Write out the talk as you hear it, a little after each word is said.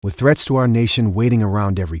With threats to our nation waiting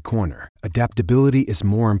around every corner, adaptability is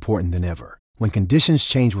more important than ever. When conditions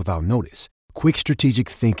change without notice, quick strategic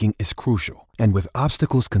thinking is crucial. And with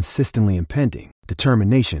obstacles consistently impending,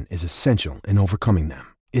 determination is essential in overcoming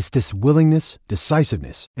them. It's this willingness,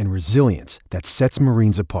 decisiveness, and resilience that sets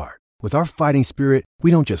Marines apart. With our fighting spirit, we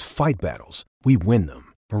don't just fight battles, we win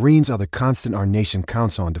them. Marines are the constant our nation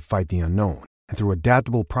counts on to fight the unknown. And through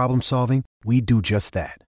adaptable problem solving, we do just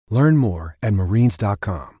that. Learn more at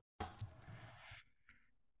marines.com.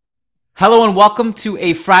 Hello and welcome to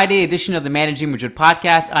a Friday edition of the Managing Madrid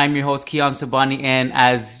podcast. I'm your host, Kiyan Sobani, and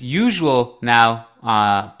as usual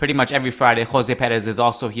now, pretty much every Friday, Jose Perez is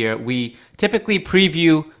also here. We typically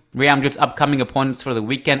preview Real Madrid's upcoming opponents for the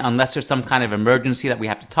weekend unless there's some kind of emergency that we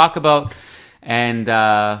have to talk about, and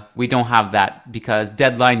we don't have that because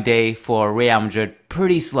deadline day for Real Madrid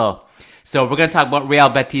pretty slow. So we're going to talk about Real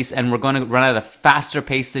Betis, and we're going to run at a faster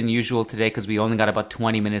pace than usual today because we only got about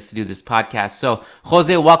 20 minutes to do this podcast. So,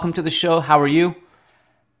 Jose, welcome to the show. How are you?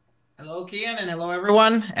 Hello, Kian, and hello,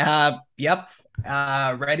 everyone.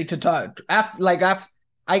 Ready to talk.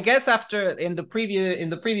 I guess after in the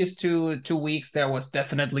previous two weeks, there was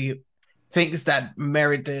definitely things that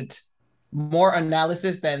merited more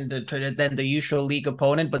analysis than the usual league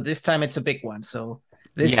opponent, but this time it's a big one. So.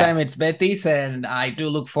 This time it's Betis, and I do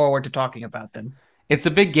look forward to talking about them. It's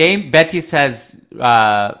a big game. Betis has,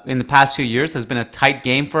 in the past few years, has been a tight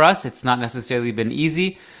game for us. It's not necessarily been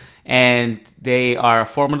easy, and they are a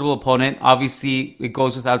formidable opponent. Obviously, it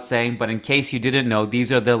goes without saying, but in case you didn't know,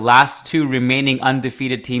 these are the last two remaining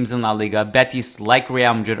undefeated teams in La Liga. Betis, like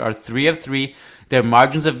Real Madrid, are 3 of 3. Their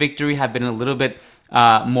margins of victory have been a little bit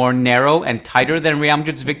more narrow and tighter than Real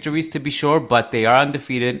Madrid's victories, to be sure, but they are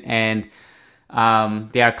undefeated, and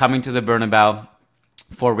they are coming to the Bernabeu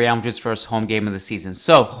for Real Madrid's first home game of the season.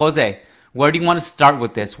 So, Jose, where do you want to start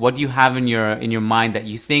with this? What do you have in your mind that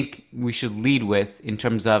you think we should lead with in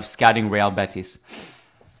terms of scouting Real Betis?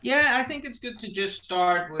 Yeah, I think it's good to just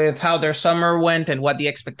start with how their summer went and what the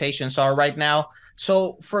expectations are right now.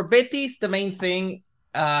 So for Betis, the main thing,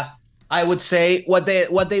 I would say what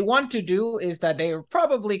they want to do is that they're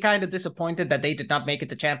probably kind of disappointed that they did not make it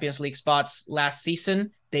to Champions League spots last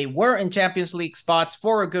season. They were in Champions League spots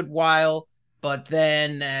for a good while, but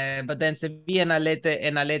then Sevilla and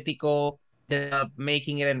Atletico ended up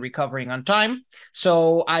making it and recovering on time.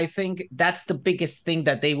 So I think that's the biggest thing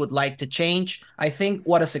that they would like to change. I think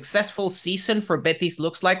what a successful season for Betis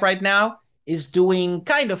looks like right now is doing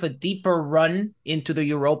kind of a deeper run into the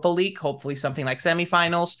Europa League, hopefully something like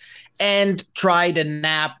semifinals, and try to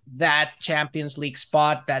nab that Champions League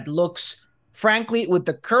spot that looks, frankly, with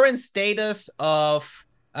the current status of,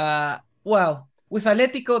 with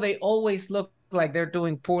Atletico, they always look like they're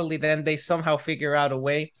doing poorly, then they somehow figure out a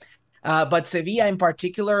way. But Sevilla in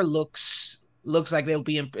particular looks like they'll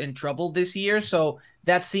be in trouble this year. So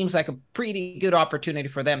that seems like a pretty good opportunity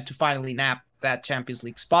for them to finally nab that Champions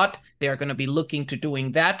League spot. They are going to be looking to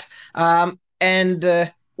doing that. And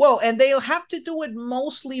they'll have to do it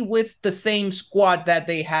mostly with the same squad that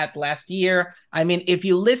they had last year. I mean, if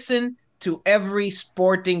you listen to every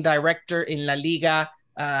sporting director in La Liga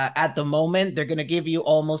at the moment, they're going to give you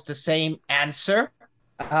almost the same answer.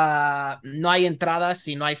 No hay entradas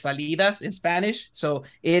si no hay salidas in Spanish. So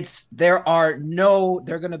there are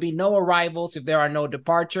going to be no arrivals if there are no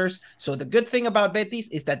departures. So the good thing about Betis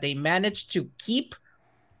is that they managed to keep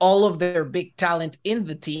all of their big talent in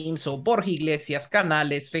the team. So Borja Iglesias,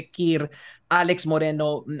 Canales, Fekir, Alex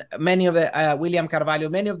Moreno, many of the William Carvalho,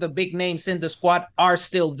 many of the big names in the squad are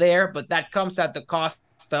still there, but that comes at the cost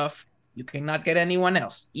of you cannot get anyone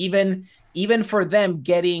else. Even for them,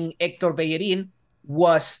 getting Hector Bellerin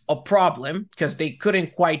was a problem because they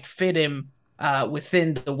couldn't quite fit him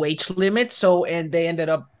within the wage limit. And they ended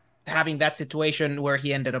up having that situation where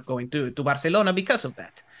he ended up going to Barcelona because of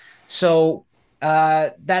that. So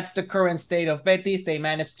that's the current state of Betis. They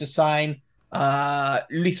managed to sign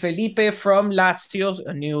Luis Felipe from Lazio,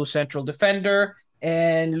 a new central defender,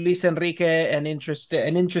 and Luis Enrique, an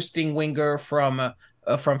interesting winger from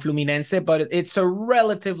Fluminense, but it's a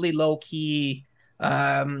relatively low-key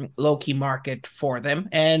market for them.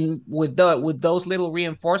 And with those little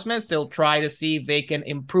reinforcements, they'll try to see if they can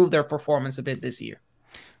improve their performance a bit this year.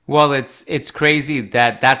 Well, it's crazy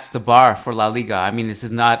that that's the bar for La Liga. I mean, this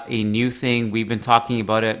is not a new thing. We've been talking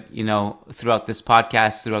about it, throughout this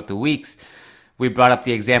podcast, throughout the weeks. We brought up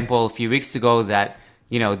the example a few weeks ago that,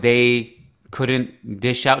 they couldn't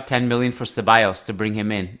dish out 10 million for Ceballos to bring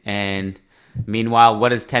him in. And meanwhile,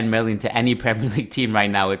 what is 10 million to any Premier League team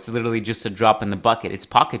right now? It's literally just a drop in the bucket. It's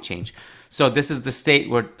pocket change. So this is the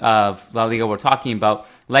state of La Liga we're talking about.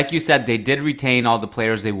 Like you said, they did retain all the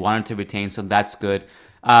players they wanted to retain, so that's good.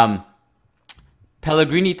 Um,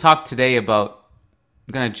 Pellegrini talked today about.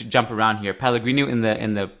 I'm gonna jump around here. Pellegrini in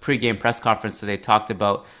the pregame press conference today talked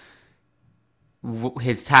about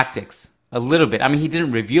his tactics a little bit. I mean, he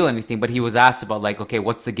didn't reveal anything, but he was asked about like, okay,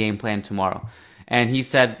 what's the game plan tomorrow? And he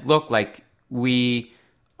said, look, like we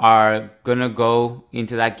are gonna go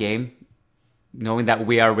into that game knowing that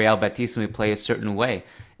we are Real Betis and we play a certain way.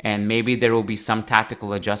 And maybe there will be some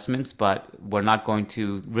tactical adjustments, but we're not going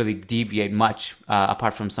to really deviate much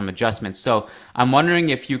apart from some adjustments. So I'm wondering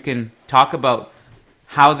if you can talk about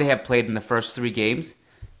how they have played in the first three games.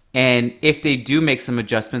 And if they do make some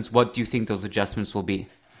adjustments, what do you think those adjustments will be?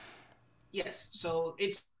 Yes, so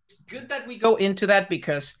it's good that we go into that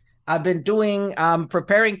because I've been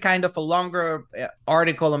preparing kind of a longer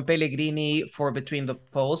article on Pellegrini for Between the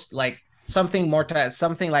Post, like something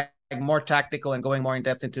like more tactical and going more in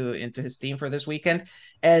depth into his team for this weekend.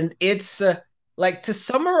 And it's like to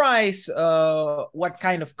summarize what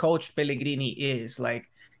kind of coach Pellegrini is. Like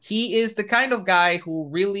he is the kind of guy who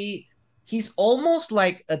really he's almost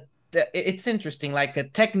like a it's interesting, like a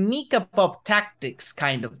technique above tactics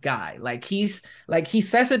kind of guy. Like he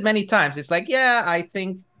says it many times. It's like, yeah, I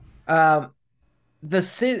think um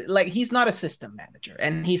like he's not a system manager,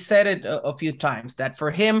 and he said it a few times that for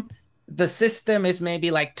him the system is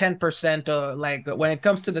maybe like 10%, or like when it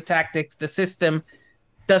comes to the tactics, the system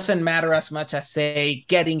doesn't matter as much as say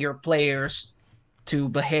getting your players to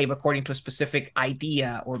behave according to a specific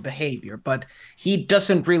idea or behavior, but he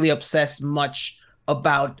doesn't really obsess much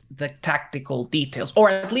about the tactical details, or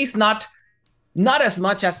at least not as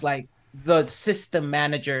much as like the system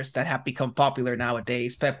managers that have become popular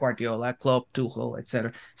nowadays, Pep Guardiola, Klopp, Tuchel,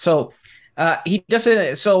 etc. So he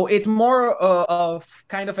doesn't. So it's more of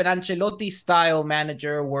kind of an Ancelotti style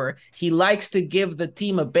manager where he likes to give the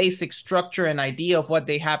team a basic structure and idea of what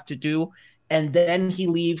they have to do, and then he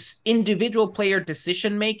leaves individual player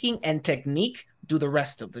decision making and technique do the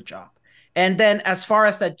rest of the job. And then, as far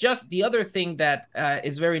as that, just the other thing that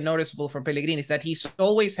is very noticeable from Pellegrini is that he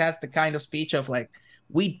always has the kind of speech of like,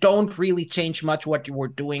 we don't really change much what you were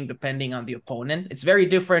doing depending on the opponent. It's very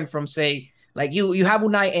different from, say, like you have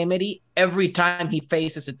Unai Emery. Every time he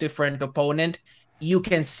faces a different opponent, you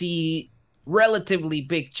can see relatively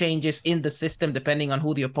big changes in the system depending on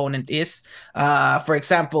who the opponent is. For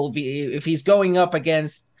example, if he's going up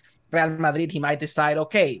against Real Madrid, he might decide,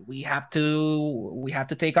 okay, we have to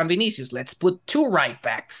take on Vinicius. Let's put two right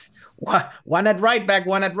backs, one at right back,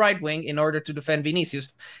 one at right wing, in order to defend Vinicius.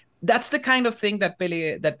 That's the kind of thing that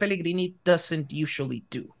Pellegrini doesn't usually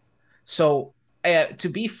do. So, to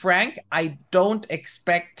be frank, I don't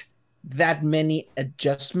expect that many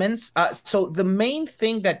adjustments. So the main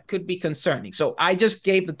thing that could be concerning. So I just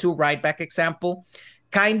gave the two right back example,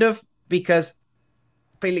 kind of because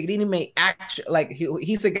Pellegrini may actually like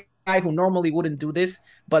he's a guy who normally wouldn't do this,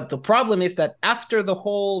 but the problem is that after the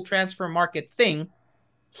whole transfer market thing,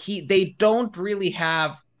 they don't really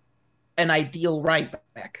have an ideal right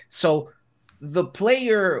back. So the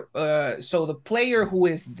player who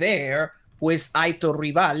is there, who is Aitor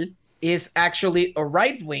Rival, is actually a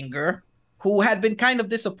right winger who had been kind of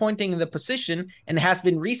disappointing in the position and has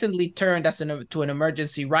been recently turned to an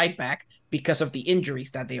emergency right back because of the injuries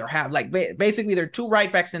that they have. Like basically, their two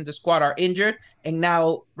right backs in the squad are injured, and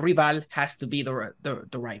now Rival has to be the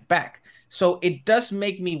right back. So it does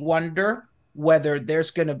make me wonder whether there's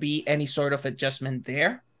going to be any sort of adjustment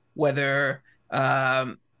there, whether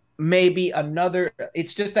maybe another.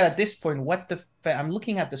 It's just that at this point, I'm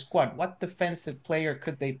looking at the squad. What defensive player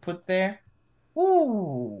could they put there?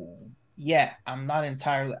 Ooh, yeah, I'm not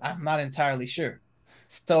entirely sure.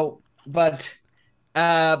 So, but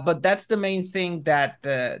that's the main thing that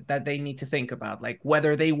they need to think about, like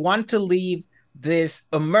whether they want to leave this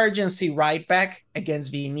emergency right back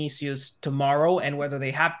against Vinicius tomorrow, and whether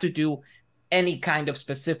they have to do any kind of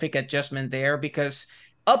specific adjustment there, because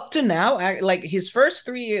up to now, like his first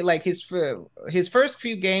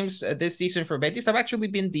few games this season for Betis have actually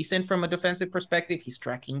been decent from a defensive perspective. He's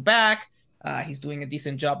tracking back, he's doing a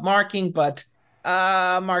decent job marking, but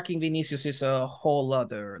marking Vinicius is a whole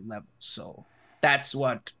other level. So that's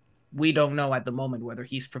what we don't know at the moment, whether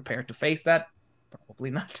he's prepared to face that.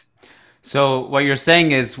 Probably not. So what you're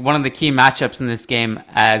saying is one of the key matchups in this game,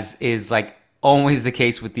 as is like always the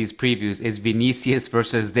case with these previews, is Vinicius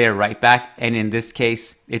versus their right back, and in this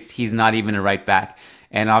case, he's not even a right back,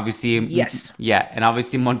 and obviously, yes, yeah, and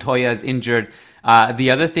obviously Montoya is injured.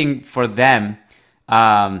 The other thing for them,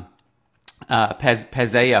 Pezea,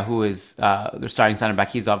 who is their starting center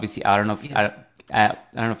back, he's obviously I don't know if yes. I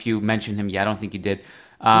don't know if you mentioned him. Yeah, I don't think you did.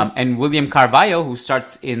 No. And William Carvalho, who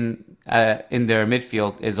starts in their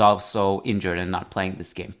midfield, is also injured and not playing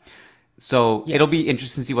this game. So Yeah, it'll be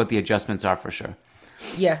interesting to see what the adjustments are for sure.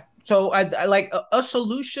 yeah. So I like a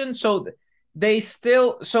solution. So they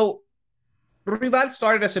still so Rival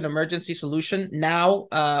started as an emergency solution. Now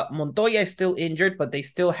Montoya is still injured, but they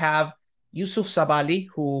still have Yusuf Sabali,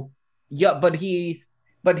 who yeah, but he's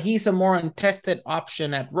a more untested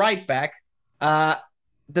option at right back. Uh,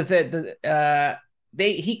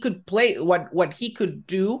 they he could play what he could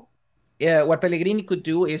do. What Pellegrini could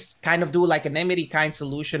do is kind of do like an Emery kind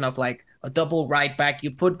solution of like a double right back.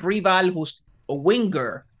 You put Rival, who's a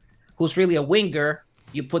winger, who's really a winger.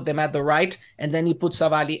 You put them at the right, and then you put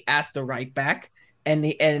Savali as the right back, and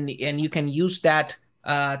you can use that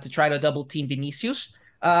to try to double team Vinicius.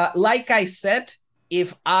 Like I said,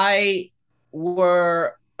 if I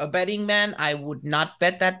were a betting man, I would not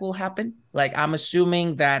bet that will happen. Like I'm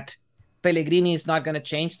assuming that Pellegrini is not going to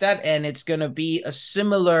change that, and it's going to be a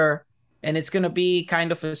similar and it's going to be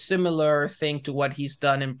kind of a similar thing to what he's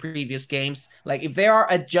done in previous games. Like if there are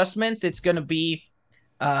adjustments, it's going to be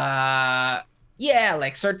uh yeah,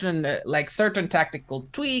 like certain tactical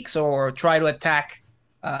tweaks or try to attack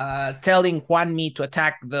telling Juanmi to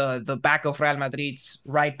attack the back of Real Madrid's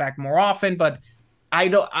right back more often, but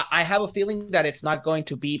I have a feeling that it's not going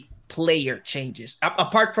to be player changes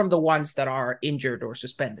apart from the ones that are injured or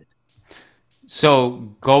suspended.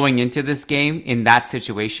 So going into this game in that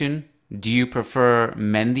situation, do you prefer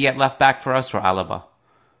Mendy at left back for us or Alaba?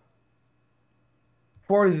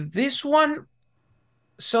 For this one,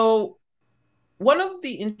 so one of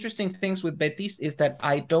the interesting things with Betis is that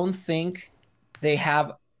I don't think they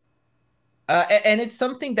have and it's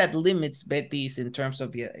something that limits Betis in terms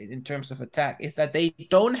of attack is that they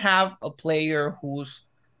don't have a player who's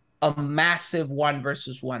a massive one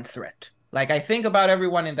versus one threat. Like I think about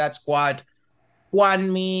everyone in that squad,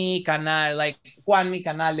 Juanmi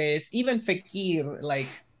Canales, even Fekir, like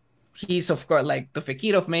he's of course like the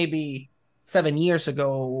Fekir of maybe 7 years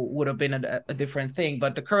ago would have been a different thing,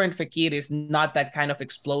 but the current Fekir is not that kind of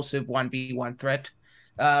explosive 1v1 threat.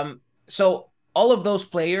 So all of those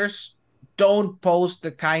players don't pose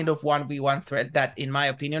the kind of 1v1 threat that, in my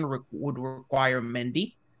opinion, would require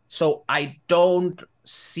Mendy. So I don't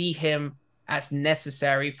see him as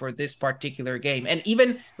necessary for this particular game. And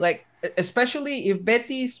even like, especially if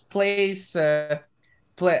Betis plays how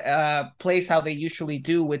they usually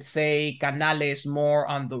do with say Canales more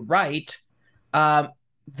on the right, um,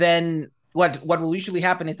 then what will usually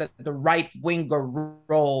happen is that the right winger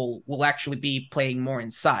role will actually be playing more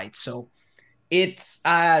inside. So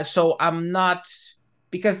I'm not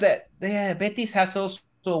because the Betis has also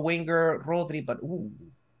a winger Rodri, but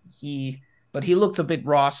he he looks a bit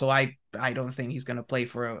raw, so I don't think he's gonna play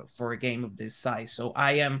for a game of this size. So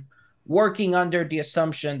I am working under the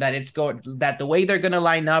assumption that that the way they're gonna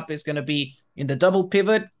line up is gonna be in the double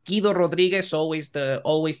pivot. Guido Rodriguez always the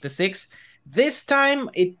six. This time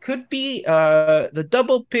it could be the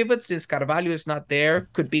double pivot since Carvalho is not there.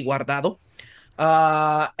 Could be Guardado.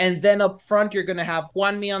 And then up front, you're going to have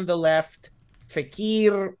Juanmi on the left,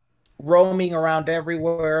 Fekir roaming around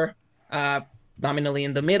everywhere, uh, nominally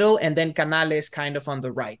in the middle, and then Canales kind of on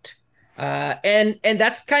the right. And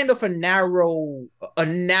that's kind of a narrow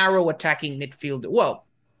attacking midfield. Well,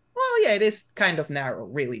 yeah, it is kind of narrow,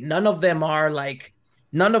 really. None of them like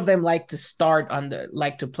to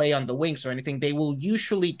play on the wings or anything. They will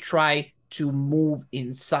usually try to move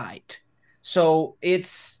inside. So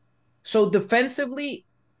defensively,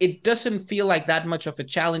 it doesn't feel like that much of a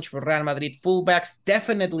challenge for Real Madrid fullbacks.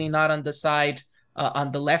 Definitely not on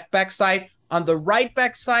the left back side. On the right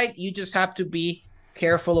back side, you just have to be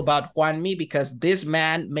careful about Juanmi because this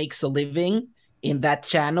man makes a living in that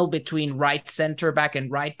channel between right center back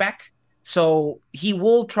and right back. So he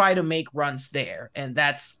will try to make runs there, and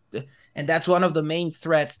that's one of the main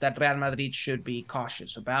threats that Real Madrid should be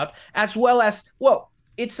cautious about, as well as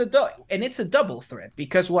it's a double threat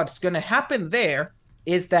because what's going to happen there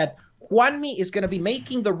is that Juanmi is going to be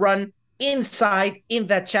making the run inside in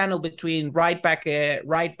that channel between right back and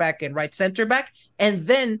right center back, and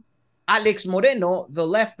then Alex Moreno, the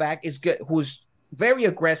left back, who's very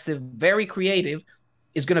aggressive, very creative,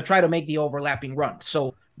 is going to try to make the overlapping run.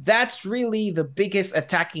 So that's really the biggest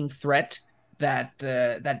attacking threat that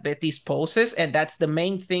Betis poses, and that's the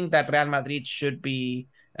main thing that Real Madrid should be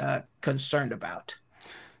concerned about.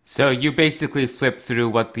 So you basically flip through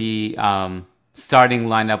what the starting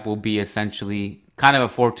lineup will be essentially kind of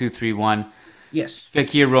a 4-2-3-1. Yes.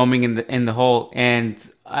 Fekir roaming in the hole. And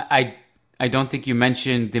I don't think you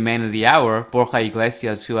mentioned the man of the hour, Borja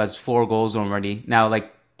Iglesias, who has 4 goals already. Now,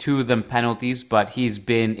 like 2 of them penalties, but he's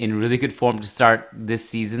been in really good form to start this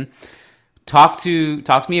season. Talk to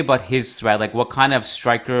me about his threat. Like, what kind of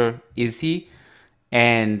striker is he?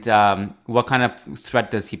 And what kind of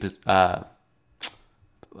threat does he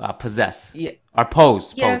possess? Yeah. Or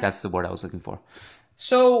pose? Pose, that's Yes. the word I was looking for.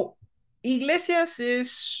 So Iglesias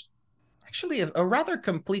is actually a rather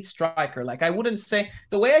complete striker. Like, I wouldn't say,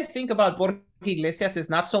 the way I think about Borja Iglesias is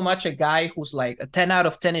not so much a guy who's like a 10 out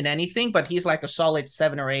of 10 in anything, but he's like a solid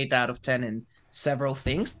 7 or 8 out of 10 in several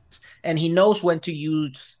things. And he knows when to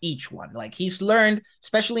use each one. Like, he's learned,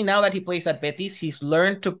 especially now that he plays at Betis, he's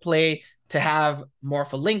learned to play, to have more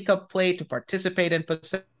of a link up play, to participate in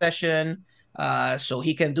possession. So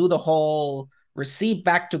he can do the whole receive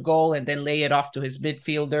back to goal and then lay it off to his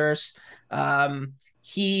midfielders.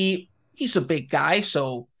 He's a big guy,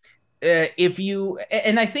 so if you,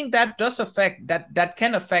 and I think that does affect, that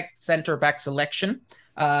can affect center back selection,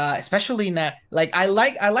 especially now. Like, I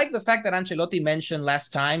like the fact that Ancelotti mentioned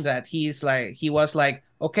last time that he was like,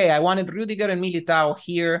 okay, I wanted Rudiger and Militao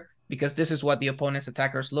here because this is what the opponent's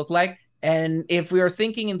attackers look like. And if we are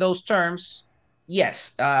thinking in those terms,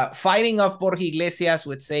 yes, fighting off Borja Iglesias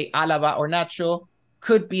with, say, Alaba or Nacho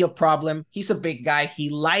could be a problem. He's a big guy.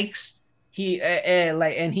 He likes,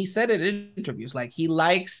 like, and he said it in interviews, like, he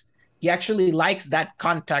actually likes that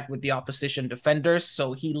contact with the opposition defenders,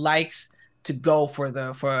 so he likes to go for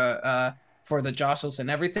the jostles and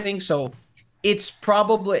everything. So it's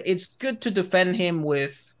good to defend him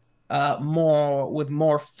with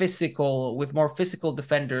more physical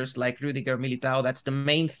defenders like Rudiger, Militao. That's the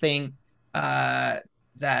main thing uh,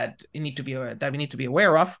 that we need to be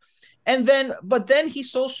aware of. And then, but then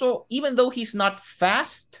he's also, even though he's not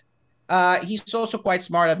fast, he's also quite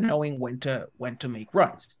smart at knowing when to make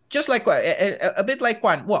runs. Just like a bit like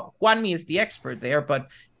Juan. Well, Juanmi is the expert there, but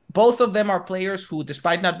both of them are players who,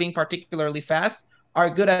 despite not being particularly fast, are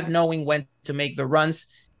good at knowing when to make the runs.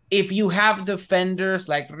 If you have defenders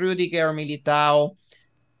like Rudiger or Militao,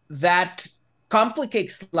 that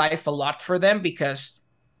complicates life a lot for them because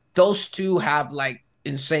those two have like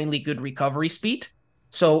insanely good recovery speed.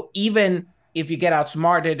 So even if you get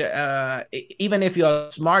outsmarted, even if you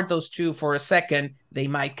outsmart those two for a second, they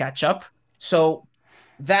might catch up. So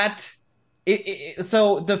that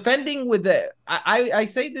so defending with I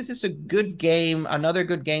say this is a good game, another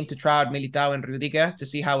good game to try out Militao and Rudiger to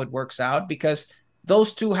see how it works out, because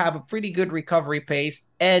those two have a pretty good recovery pace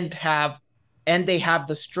and they have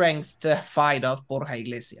the strength to fight off Borja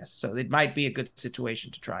Iglesias. So it might be a good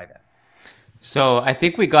situation to try that. So I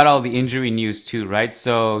think we got all the injury news too, right?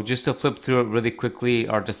 So just to flip through it really quickly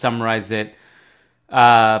or to summarize it,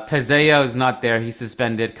 Pezella is not there. He's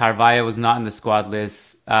suspended. Carvalho was not in the squad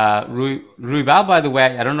list. Ruibal, by the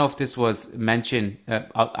way, I don't know if this was mentioned.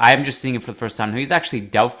 I'm just seeing it for the first time. He's actually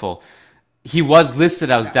doubtful. He was listed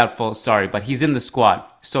as doubtful, sorry, but he's in the squad.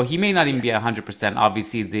 So he may not even be 100%.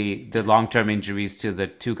 Obviously, the long-term injuries to the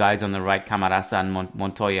two guys on the right, Camarasa and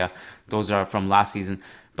Montoya, those are from last season,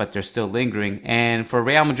 but they're still lingering. And for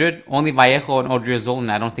Real Madrid, only Vallejo and Odriozola,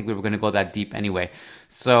 I don't think we were going to go that deep anyway.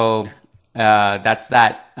 So that's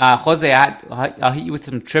that. Jose, I'll hit you with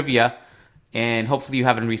some trivia, and hopefully you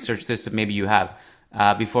haven't researched this, but maybe you have,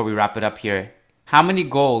 before we wrap it up here. How many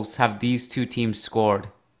goals have these two teams scored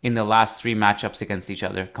in the last three matchups against each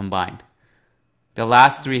other combined? The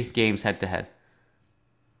last three games head to head.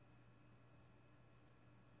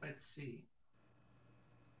 Let's see.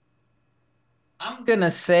 I'm going to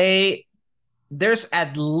say there's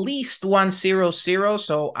at least 1-0-0,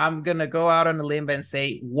 so I'm going to go out on a limb and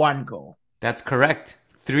say one goal. That's correct.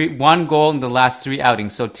 One goal in the last three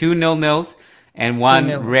outings. So 2 0-0s and one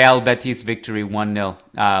 2-0. Real Betis victory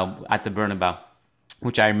 1-0 at the Bernabeu,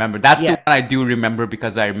 which I remember. That's the one I do remember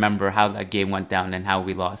because I remember how that game went down and how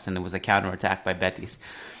we lost, and it was a counterattack by Betis.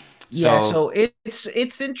 So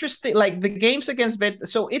it's interesting, like the games against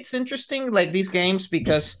Betis. So it's interesting, like these games,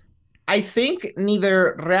 because I think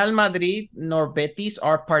neither Real Madrid nor Betis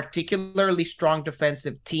are particularly strong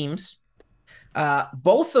defensive teams.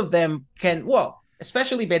 Both of them can, well,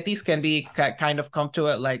 especially Betis can be kind of come to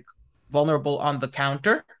it like vulnerable on the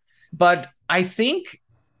counter. But I think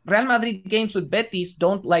Real Madrid games with Betis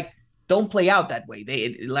don't play out that way.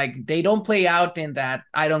 They don't play out in that,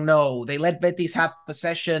 I don't know, they let Betis have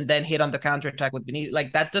possession, then hit on the counterattack with Benitez.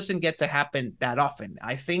 Like, that doesn't get to happen that often.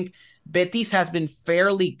 I think Betis has been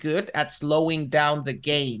fairly good at slowing down the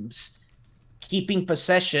games, keeping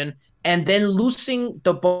possession, and then losing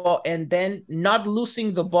the ball, and then not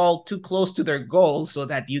losing the ball too close to their goal so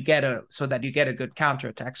that you get a good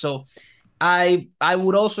counterattack. So I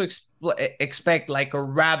would also expect like a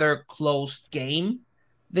rather close game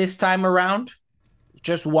this time around,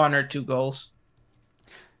 just 1 or 2 goals.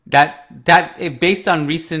 Based on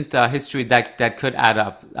recent history, that could add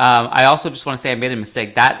up. I also just want to say I made a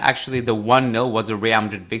mistake. That actually, the 1-0 was a Real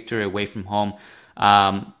Madrid victory away from home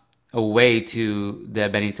away to the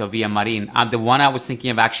Benito Villamarin. The one I was thinking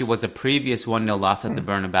of actually was a previous 1-0 loss at the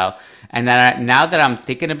Bernabeu. And now that I'm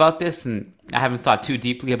thinking about this, and I haven't thought too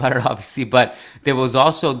deeply about it, obviously, but there was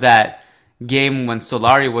also that game when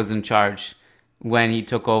Solari was in charge, when he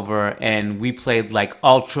took over, and we played like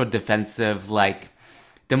ultra defensive, like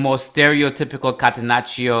the most stereotypical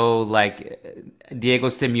Catenaccio, like Diego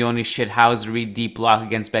Simeone shithousery deep block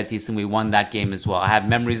against Betis, and we won that game as well. I have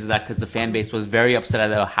memories of that because the fan base was very upset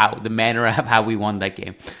at the manner of how we won that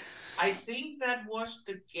game. I think that was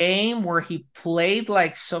the game where he played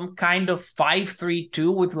like some kind of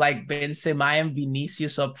 5-3-2 with like Benzema and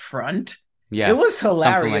Vinicius up front. Yeah, it was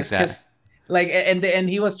hilarious because and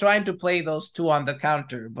he was trying to play those two on the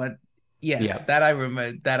counter. But yes, yeah. that I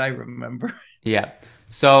remember. Yeah.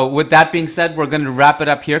 So with that being said, we're going to wrap it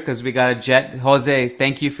up here because we got a jet. Jose,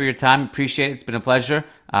 thank you for your time. Appreciate it. It's been a pleasure.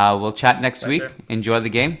 We'll chat next week. Enjoy the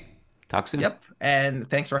game. Talk soon. Yep. And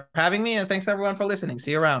thanks for having me, and thanks everyone for listening.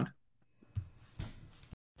 See you around.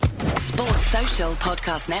 Sports Social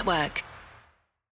Podcast Network.